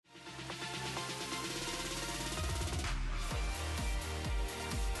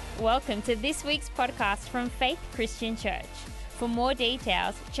Welcome to this week's podcast from Faith Christian Church. For more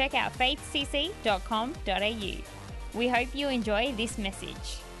details, check out faithcc.com.au. We hope you enjoy this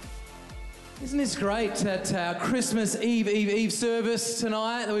message. Isn't this great at our Christmas Eve service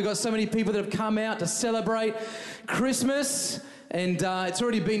tonight that we've got so many people that have come out to celebrate Christmas, and it's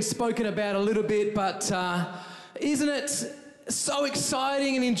already been spoken about a little bit, but isn't it so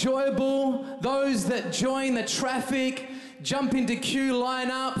exciting and enjoyable? Those that join the traffic, jump into queue, line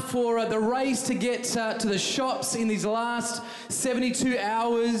up for the race to get to the shops in these last 72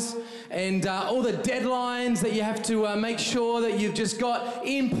 hours, and all the deadlines that you have to make sure that you've just got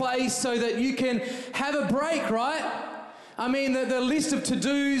in place so that you can have a break, right? I mean, the list of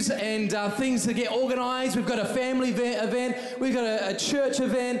to-dos and things to get organised. We've got a family event, we've got a church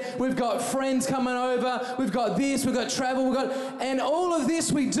event, we've got friends coming over, we've got this, we've got travel, and all of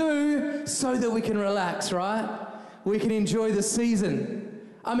this we do so that we can relax, right? We can enjoy the season.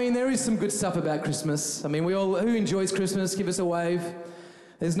 I mean, there is some good stuff about Christmas. I mean, who enjoys Christmas? Give us a wave.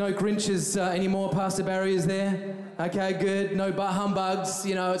 There's no Grinches anymore. Pastor Barry is there. Okay, good. No humbugs.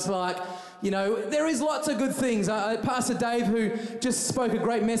 You know, it's like, there is lots of good things. Pastor Dave, who just spoke a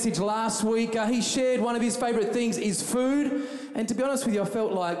great message last week, he shared one of his favourite things is food. And to be honest with you, I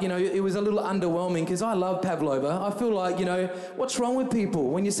felt like, it was a little underwhelming because I love pavlova. I feel like, what's wrong with people?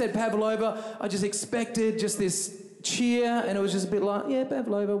 When you said pavlova, I just expected just this cheer, and it was just a bit like, yeah,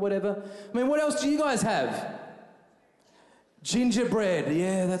 pavlova, whatever. I mean, what else do you guys have? Gingerbread,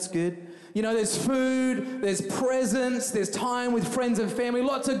 yeah, that's good. There's food, there's presents, there's time with friends and family,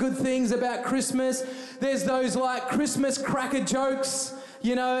 lots of good things about Christmas. There's those like Christmas cracker jokes,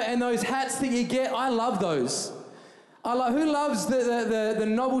 and those hats that you get. I love those. Who loves the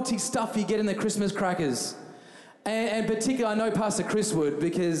novelty stuff you get in the Christmas crackers? And particularly, I know Pastor Chris would,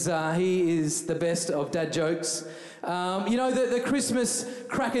 because he is the best of dad jokes. The Christmas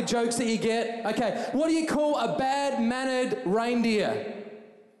cracker jokes that you get. Okay, what do you call a bad-mannered reindeer?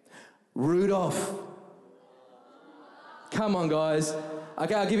 Rudolph. Come on, guys.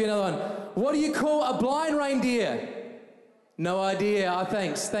 Okay, I'll give you another one. What do you call a blind reindeer? No idea. Oh,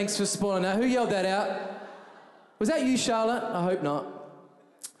 thanks. Thanks for spoiling that. Who yelled that out? Was that you, Charlotte? I hope not.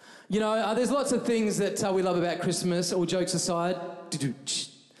 There's lots of things that we love about Christmas, all jokes aside.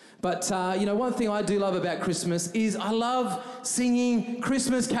 But, one thing I do love about Christmas is I love singing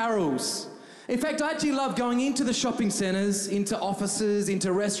Christmas carols. In fact, I actually love going into the shopping centres, into offices,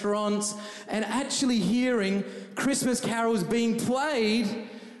 into restaurants, and actually hearing Christmas carols being played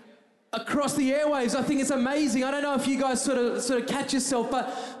across the airwaves. I think it's amazing. I don't know if you guys sort of catch yourself,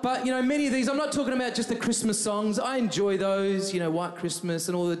 but many of these, I'm not talking about just the Christmas songs. I enjoy those, White Christmas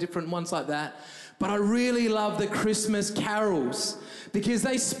and all the different ones like that. But I really love the Christmas carols because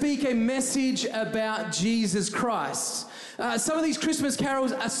they speak a message about Jesus Christ. Some of these Christmas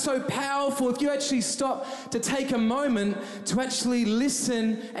carols are so powerful. If you actually stop to take a moment to actually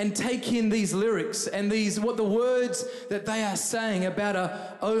listen and take in these lyrics and what the words that they are saying about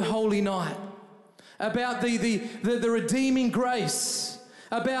oh holy night, about the redeeming grace,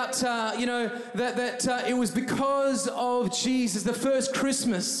 about that it was because of Jesus, the first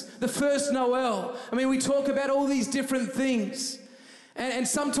Christmas, the first Noel. I mean, we talk about all these different things. And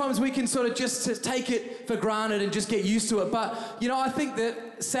sometimes we can sort of just take it for granted and just get used to it. But, I think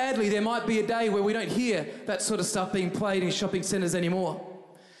that sadly there might be a day where we don't hear that sort of stuff being played in shopping centres anymore.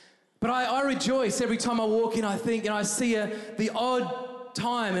 But I rejoice every time I walk in. I think, I see the odd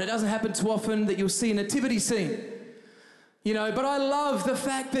time, and it doesn't happen too often, that you'll see a nativity scene. But I love the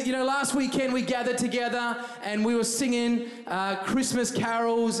fact that, last weekend we gathered together and we were singing Christmas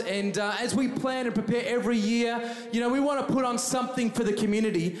carols, and as we plan and prepare every year, we want to put on something for the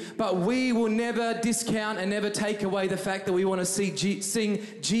community, but we will never discount and never take away the fact that we want to sing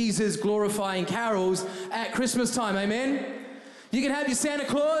Jesus glorifying carols at Christmas time, amen? You can have your Santa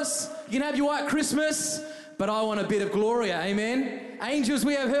Claus, you can have your White Christmas, but I want a bit of Gloria, amen? Angels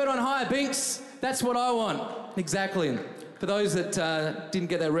we have heard on high, Binks, that's what I want. Exactly. For those that didn't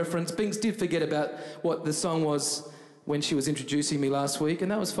get that reference, Binks did forget about what the song was when she was introducing me last week,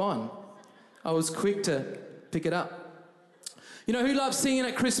 and that was fine. I was quick to pick it up. Who loves singing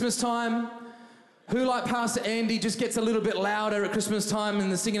at Christmas time? Who, like Pastor Andy, just gets a little bit louder at Christmas time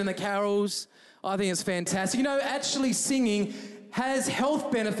and the singing and the carols? I think it's fantastic. Actually singing has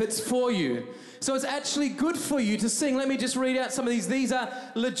health benefits for you. So it's actually good for you to sing. Let me just read out some of these. These are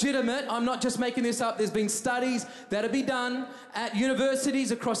legitimate. I'm not just making this up. There's been studies that have been done at universities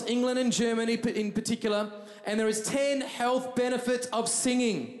across England and Germany in particular, and there is 10 health benefits of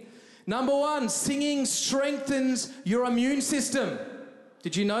singing. Number 1, singing strengthens your immune system.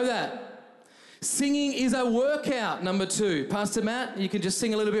 Did you know that? Singing is a workout, number 2. Pastor Matt, you can just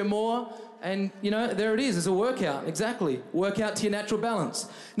sing a little bit more and, there it is. It's a workout, exactly. Workout to your natural balance.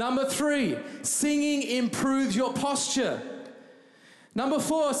 Number 3, singing improves your posture. Number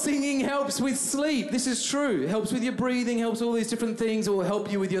 4, singing helps with sleep. This is true. It helps with your breathing, helps all these different things. It will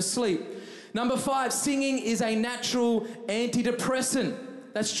help you with your sleep. Number 5, singing is a natural antidepressant.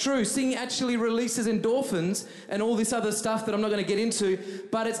 That's true. Singing actually releases endorphins and all this other stuff that I'm not going to get into,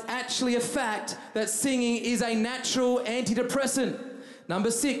 but it's actually a fact that singing is a natural antidepressant.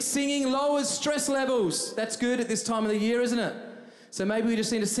 Number 6, singing lowers stress levels. That's good at this time of the year, isn't it? So maybe we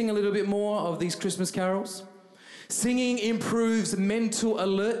just need to sing a little bit more of these Christmas carols. Singing improves mental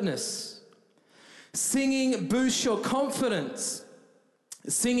alertness. Singing boosts your confidence.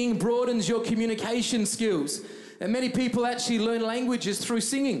 Singing broadens your communication skills. And many people actually learn languages through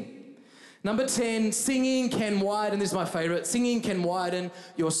singing. Number 10, singing can widen, this is my favorite, singing can widen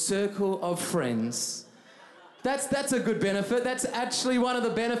your circle of friends. That's a good benefit. That's actually one of the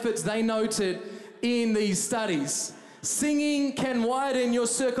benefits they noted in these studies. Singing can widen your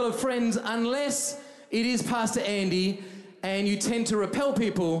circle of friends unless it is Pastor Andy and you tend to repel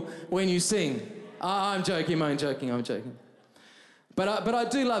people when you sing. I'm joking. But I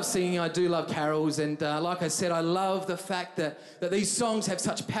do love singing, I do love carols, and like I said, I love the fact that these songs have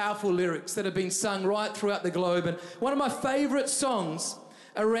such powerful lyrics that have been sung right throughout the globe. And one of my favourite songs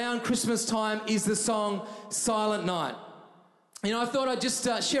around Christmas time is the song Silent Night. I thought I'd just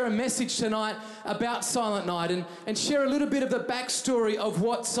share a message tonight about Silent Night and share a little bit of the backstory of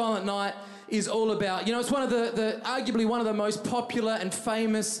what Silent Night is all about. It's one of arguably one of the most popular and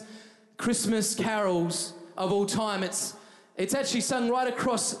famous Christmas carols of all time. It's actually sung right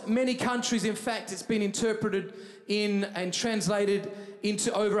across many countries. In fact, it's been interpreted in and translated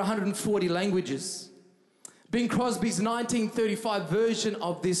into over 140 languages. Bing Crosby's 1935 version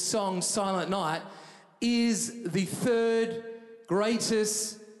of this song, Silent Night, is the 3rd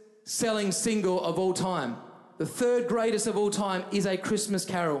greatest selling single of all time. The 3rd greatest of all time is A Christmas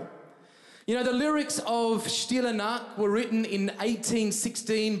Carol. The lyrics of Stille Nacht were written in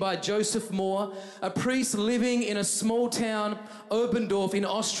 1816 by Joseph Mohr, a priest living in a small town, Oberndorf, in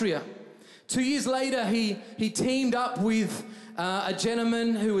Austria. 2 years later, he teamed up with a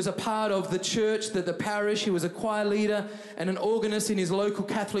gentleman who was a part of the church, the parish. He was a choir leader and an organist in his local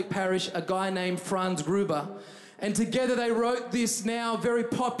Catholic parish, a guy named Franz Gruber. And together they wrote this now very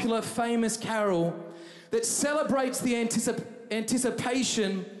popular, famous carol that celebrates the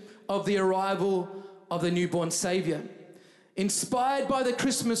anticipation of the arrival of the newborn Saviour. Inspired by the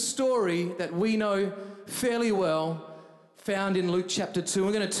Christmas story that we know fairly well, found in Luke chapter 2.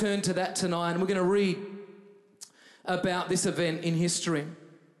 We're going to turn to that tonight and we're going to read about this event in history.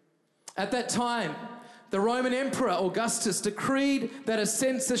 At that time, the Roman Emperor Augustus decreed that a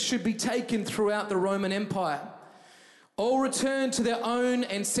census should be taken throughout the Roman Empire. All returned to their own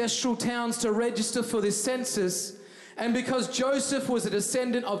ancestral towns to register for this census. And because Joseph was a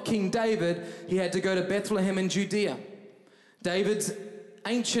descendant of King David, he had to go to Bethlehem in Judea, David's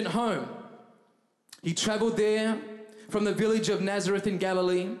ancient home. He travelled there from the village of Nazareth in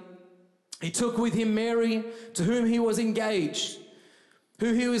Galilee. He took with him Mary, to whom he was engaged,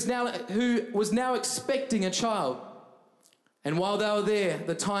 who was now expecting a child. And while they were there,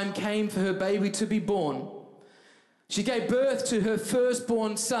 the time came for her baby to be born. She gave birth to her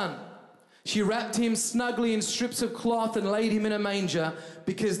firstborn son. She wrapped him snugly in strips of cloth and laid him in a manger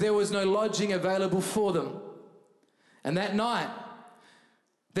because there was no lodging available for them. And that night,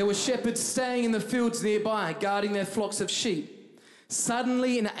 there were shepherds staying in the fields nearby, guarding their flocks of sheep.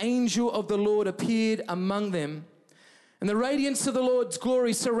 Suddenly, an angel of the Lord appeared among them, and the radiance of the Lord's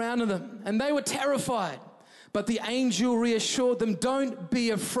glory surrounded them, and they were terrified. But the angel reassured them. "Don't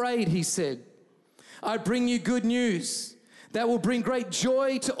be afraid," he said. "I bring you good news that will bring great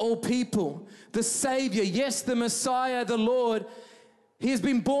joy to all people. The Savior, yes, the Messiah, the Lord, he has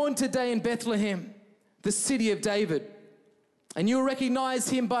been born today in Bethlehem, the city of David. And you'll recognize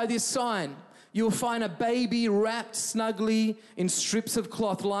him by this sign. You'll find a baby wrapped snugly in strips of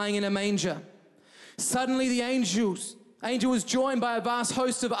cloth lying in a manger." Suddenly the angel was joined by a vast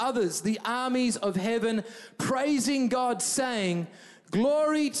host of others, the armies of heaven, praising God, saying,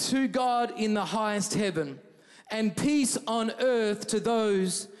 "Glory to God in the highest heaven, and peace on earth to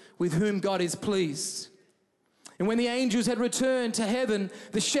those with whom God is pleased." And when the angels had returned to heaven,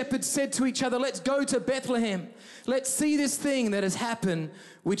 the shepherds said to each other, "Let's go to Bethlehem. Let's see this thing that has happened,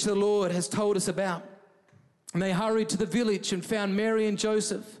 which the Lord has told us about." And they hurried to the village and found Mary and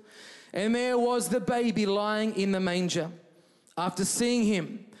Joseph. And there was the baby lying in the manger. After seeing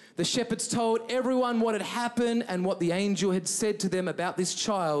him, The shepherds told everyone what had happened and what the angel had said to them about this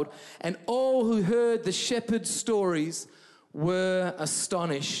child, and all who heard the shepherds' stories were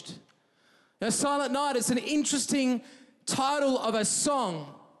astonished. Now, Silent Night, it's an interesting title of a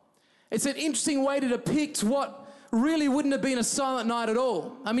song. It's an interesting way to depict what really wouldn't have been a silent night at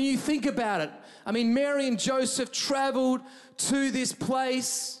all. I mean, you think about it. I mean, Mary and Joseph traveled to this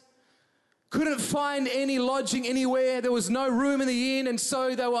place, couldn't find any lodging anywhere. There was no room in the inn, and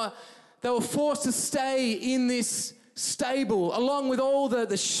so they were forced to stay in this stable, along with all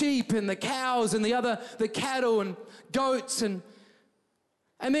the sheep and the cows and the cattle and goats. And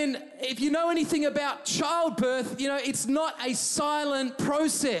then if you know anything about childbirth, you know, it's not a silent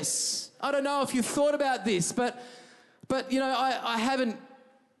process. I don't know if you've thought about this, but you know, I haven't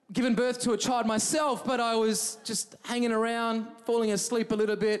given birth to a child myself, but I was just hanging around, falling asleep a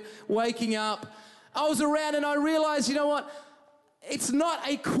little bit, waking up. I was around and I realized, you know what? It's not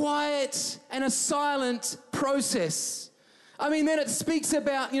a quiet and a silent process. I mean, then it speaks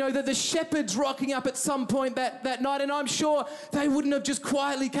about, you know, that the shepherds rocking up at some point that night, and I'm sure they wouldn't have just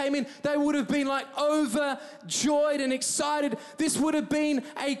quietly came in. They would have been like overjoyed and excited. This would have been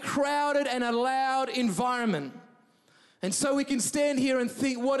a crowded and a loud environment. And so we can stand here and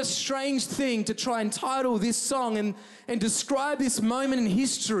think, what a strange thing to try and title this song and describe this moment in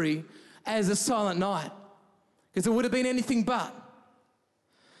history as a silent night. Because it would have been anything but.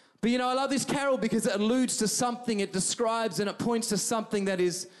 But you know, I love this carol because it alludes to something, it describes and it points to something that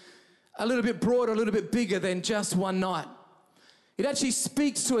is a little bit broader, a little bit bigger than just one night. It actually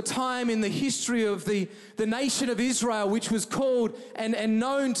speaks to a time in the history of the nation of Israel, which was called and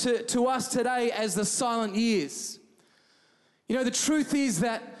known to us today as the silent years. You know, the truth is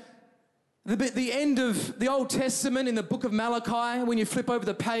that the end of the Old Testament in the book of Malachi, when you flip over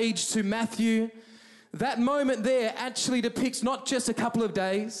the page to Matthew, that moment there actually depicts not just a couple of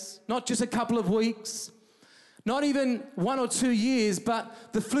days, not just a couple of weeks, not even 1 or 2 years, but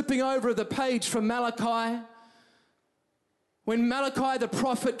the flipping over of the page from Malachi. When Malachi the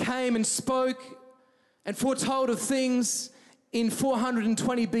prophet came and spoke and foretold of things in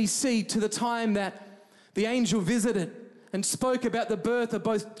 420 BC to the time that the angel visited and spoke about the birth of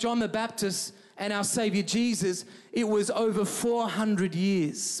both John the Baptist and our Savior Jesus, it was over 400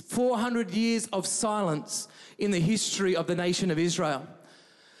 years. 400 years of silence in the history of the nation of Israel.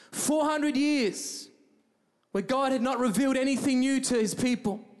 400 years where God had not revealed anything new to his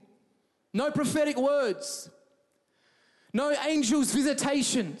people. No prophetic words. No angels'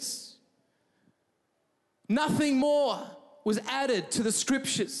 visitations. Nothing more was added to the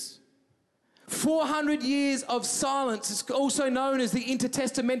scriptures. 400 years of silence. It's also known as the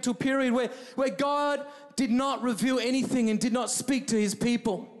intertestamental period where God did not reveal anything and did not speak to his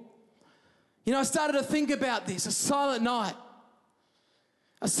people. You know, I started to think about this, a silent night.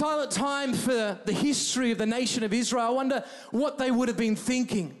 A silent time for the history of the nation of Israel. I wonder what they would have been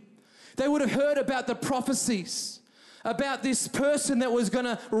thinking. They would have heard about the prophecies, about this person that was going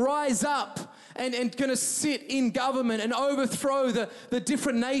to rise up and going to sit in government and overthrow the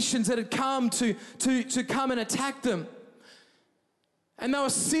different nations that had come to come and attack them. And they were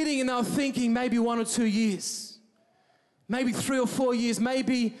sitting and they were thinking maybe 1 or 2 years, maybe 3 or 4 years,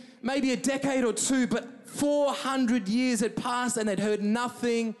 maybe a decade or two, but 400 years had passed and they'd heard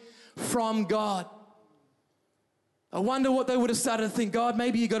nothing from God. I wonder what they would have started to think. God,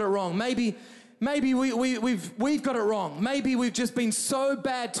 maybe you got it wrong. Maybe we've got it wrong. Maybe we've just been so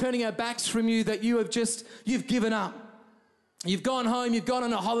bad turning our backs from you that you've given up. You've gone home, you've gone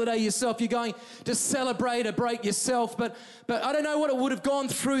on a holiday yourself, you're going to celebrate a break yourself, but I don't know what it would have gone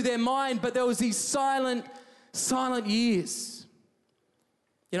through their mind, but there was these silent years.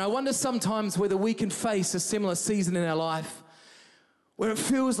 You know, I wonder sometimes whether we can face a similar season in our life where it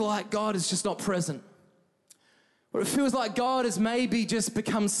feels like God is just not present, where it feels like God has maybe just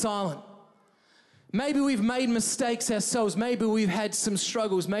become silent. Maybe we've made mistakes ourselves. Maybe we've had some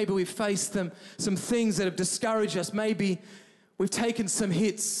struggles. Maybe we've faced some things that have discouraged us. Maybe we've taken some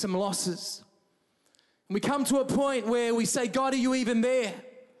hits, some losses. And we come to a point where we say, God, are you even there?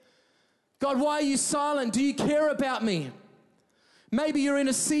 God, why are you silent? Do you care about me? Maybe you're in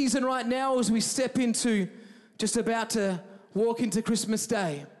a season right now as we step into just about to walk into Christmas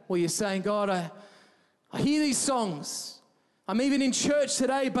Day where you're saying, God, I hear these songs. I'm even in church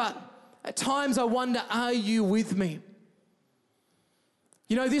today, but at times I wonder, are you with me?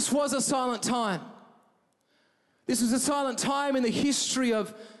 You know, this was a silent time. This was a silent time in the history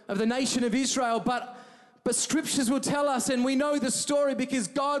of the nation of Israel, but scriptures will tell us, and we know the story because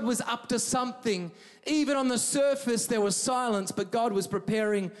God was up to something. Even on the surface there was silence, but God was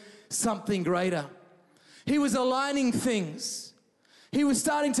preparing something greater. He was aligning things. He was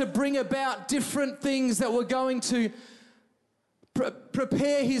starting to bring about different things that were going to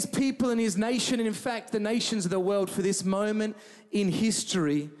prepare his people and his nation, and in fact, the nations of the world, for this moment in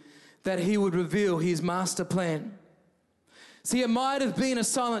history that he would reveal his master plan. See, it might have been a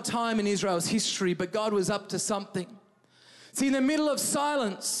silent time in Israel's history, but God was up to something. See, in the middle of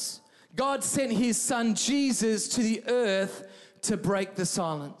silence, God sent his son Jesus to the earth to break the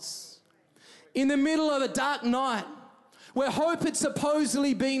silence. In the middle of a dark night, where hope had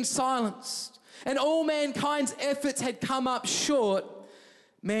supposedly been silenced and all mankind's efforts had come up short,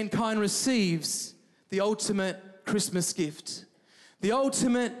 mankind receives the ultimate Christmas gift, the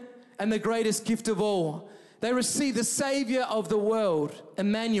ultimate and the greatest gift of all. They receive the Savior of the world,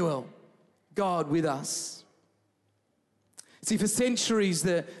 Emmanuel, God with us. See, for centuries,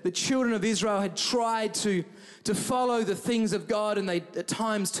 the children of Israel had tried to follow the things of God, and they at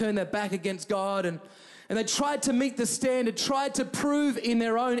times turned their back against God, and they tried to meet the standard, tried to prove in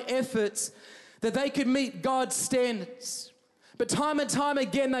their own efforts that they could meet God's standards. But time and time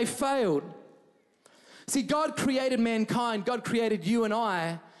again, they failed. See, God created mankind. God created you and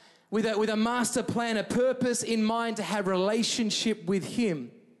I with a master plan, a purpose in mind to have relationship with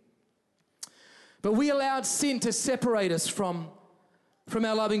him. But we allowed sin to separate us from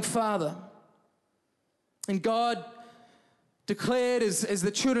our loving Father. And God declared, as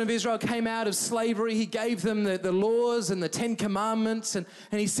the children of Israel came out of slavery, he gave them the laws and the 10 commandments, and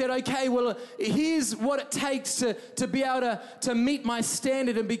he said, okay, well, here's what it takes to be able to meet my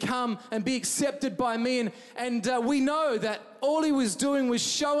standard and become and be accepted by me. And we know that all he was doing was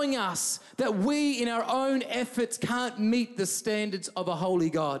showing us that we in our own efforts can't meet the standards of a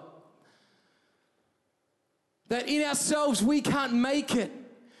holy God. That in ourselves we can't make it.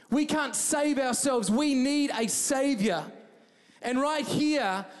 We can't save ourselves. We need a Savior. And right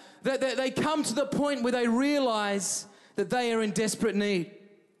here, that they come to the point where they realize that they are in desperate need.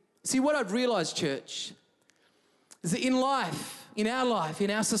 See, what I've realized, church, is that in life, in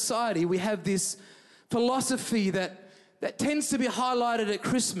our society, we have this philosophy that tends to be highlighted at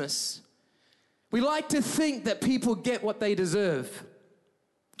Christmas. We like to think that people get what they deserve.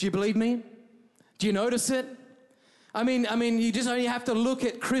 Do you believe me? Do you notice it? I mean, you just only have to look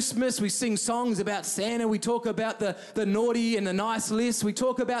at Christmas. We sing songs about Santa. We talk about the naughty and the nice list. We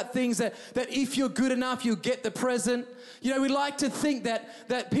talk about things that if you're good enough, you'll get the present. You know, we like to think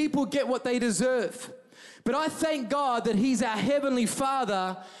that people get what they deserve. But I thank God that he's our Heavenly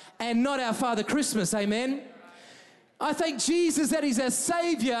Father and not our Father Christmas. Amen? I thank Jesus that he's our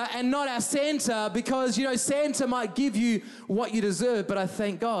Savior and not our Santa, because, you know, Santa might give you what you deserve, but I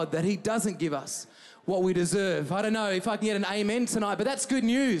thank God that he doesn't give us what we deserve. I don't know if I can get an amen tonight, but that's good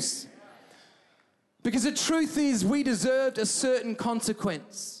news. Because the truth is, we deserved a certain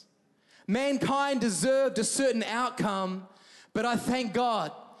consequence. Mankind deserved a certain outcome, but I thank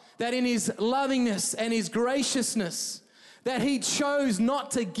God that in his lovingness and his graciousness, that he chose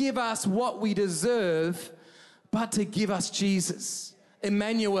not to give us what we deserve, but to give us Jesus,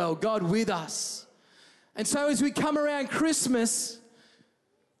 Emmanuel, God with us. And so as we come around Christmas,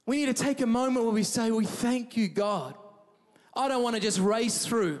 we need to take a moment where we say, we thank you, God. I don't want to just race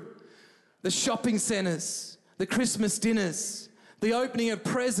through the shopping centers, the Christmas dinners, the opening of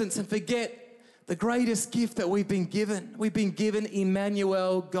presents, and forget the greatest gift that we've been given. We've been given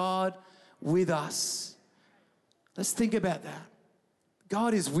Emmanuel, God with us. Let's think about that.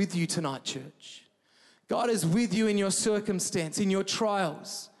 God is with you tonight, church. God is with you in your circumstance, in your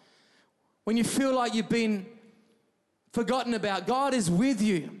trials. When you feel like you've been forgotten about, God is with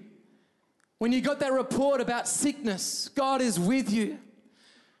you. When you got that report about sickness, God is with you.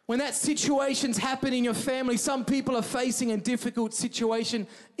 When that situation's happened in your family, some people are facing a difficult situation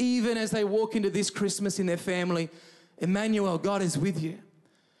even as they walk into this Christmas in their family. Emmanuel, God is with you.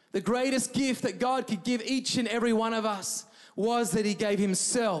 The greatest gift that God could give each and every one of us was that he gave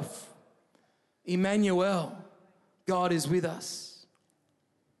himself. Emmanuel, God is with us.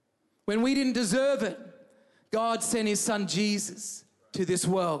 When we didn't deserve it, God sent his son Jesus to this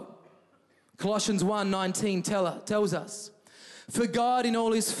world. Colossians 1:19 tells us, for God in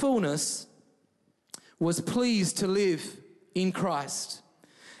all his fullness was pleased to live in Christ.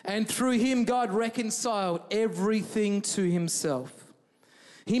 And through him God reconciled everything to himself.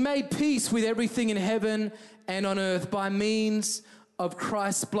 He made peace with everything in heaven and on earth by means of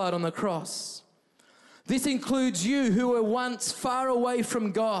Christ's blood on the cross. This includes you who were once far away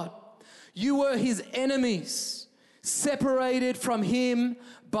from God. You were his enemies, separated from him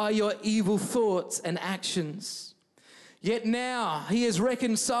by your evil thoughts and actions. Yet now he has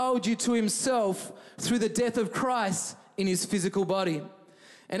reconciled you to himself through the death of Christ in his physical body.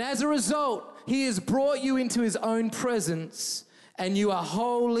 And as a result, he has brought you into his own presence and you are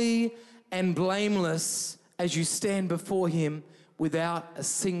holy and blameless as you stand before him without a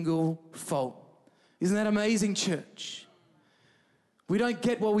single fault. Isn't that amazing, church? We don't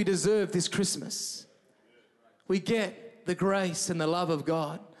get what we deserve this Christmas. We get the grace and the love of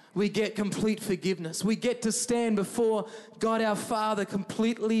God. We get complete forgiveness. We get to stand before God our Father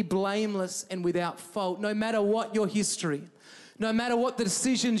completely blameless and without fault, no matter what your history. No matter what the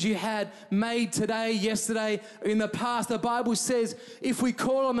decisions you had made today, yesterday, in the past, the Bible says if we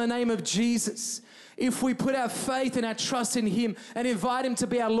call on the name of Jesus, if we put our faith and our trust in him and invite him to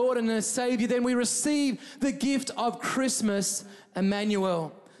be our Lord and our Savior, then we receive the gift of Christmas,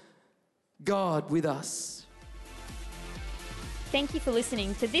 Emmanuel, God with us. Thank you for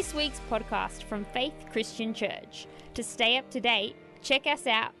listening to this week's podcast from Faith Christian Church. To stay up to date, check us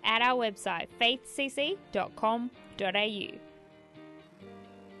out at our website faithcc.com.au.